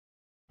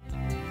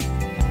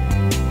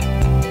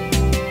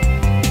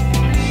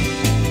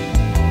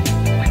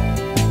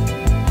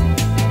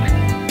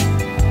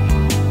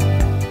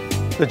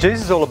The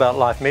Jesus All About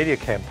Life media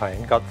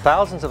campaign got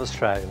thousands of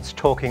Australians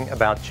talking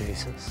about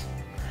Jesus.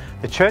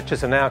 The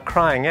churches are now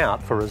crying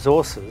out for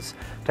resources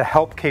to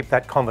help keep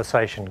that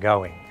conversation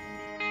going.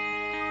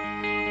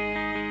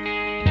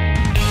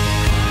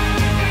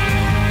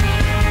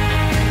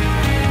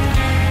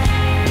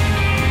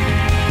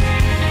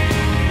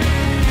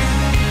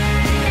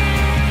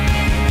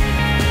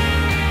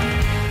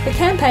 The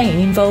campaign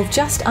involved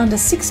just under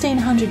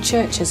 1,600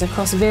 churches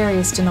across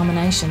various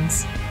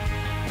denominations.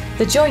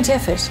 The joint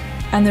effort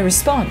and the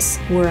response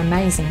were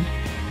amazing.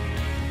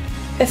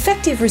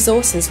 Effective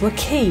resources were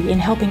key in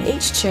helping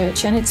each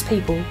church and its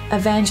people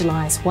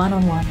evangelise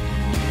one-on-one.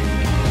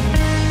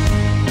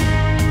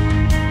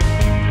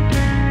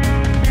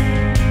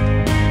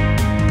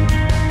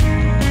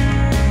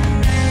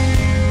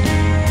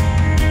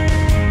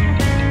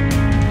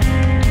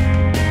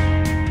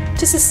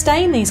 To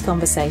sustain these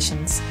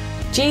conversations,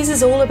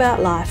 Jesus All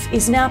About Life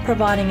is now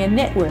providing a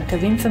network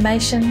of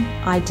information,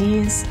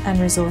 ideas and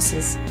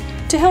resources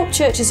to help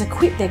churches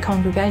equip their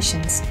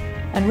congregations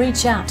and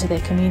reach out to their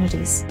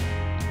communities.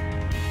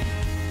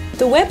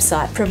 The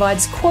website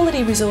provides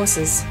quality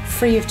resources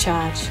free of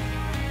charge.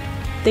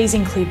 These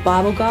include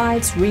Bible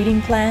guides,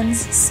 reading plans,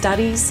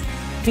 studies,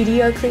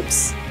 video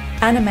clips,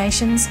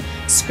 animations,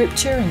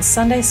 scripture and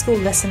Sunday school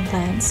lesson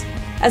plans,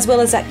 as well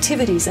as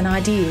activities and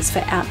ideas for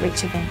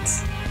outreach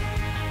events.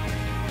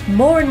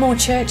 More and more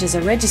churches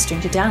are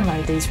registering to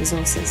download these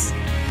resources.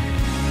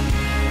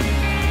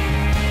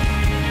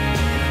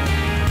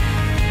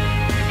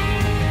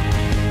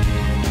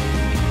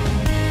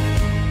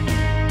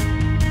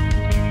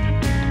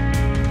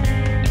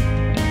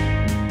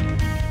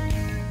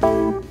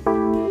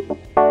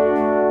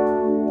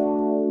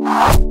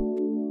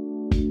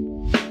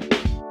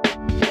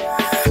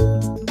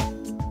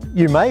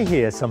 You may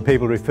hear some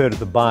people refer to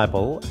the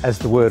Bible as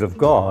the Word of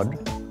God,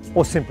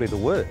 or simply the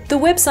Word. The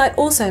website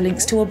also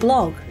links to a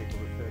blog,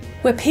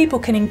 where people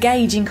can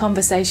engage in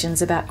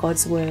conversations about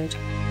God's Word.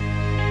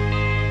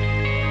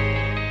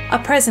 A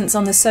presence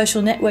on the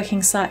social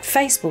networking site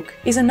Facebook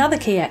is another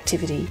key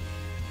activity,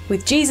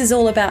 with Jesus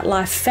All About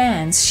Life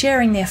fans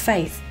sharing their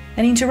faith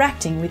and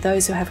interacting with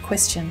those who have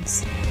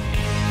questions.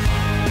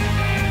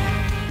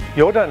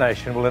 Your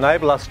donation will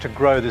enable us to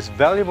grow this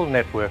valuable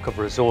network of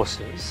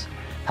resources,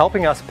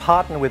 helping us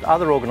partner with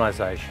other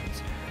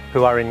organisations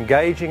who are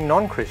engaging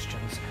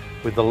non-Christians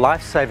with the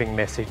life-saving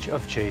message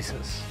of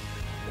Jesus.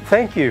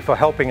 Thank you for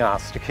helping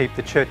us to keep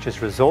the churches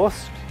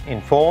resourced,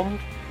 informed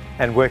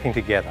and working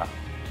together.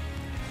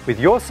 With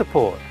your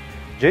support,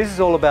 Jesus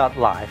All About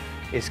Life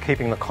is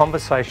keeping the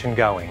conversation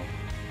going.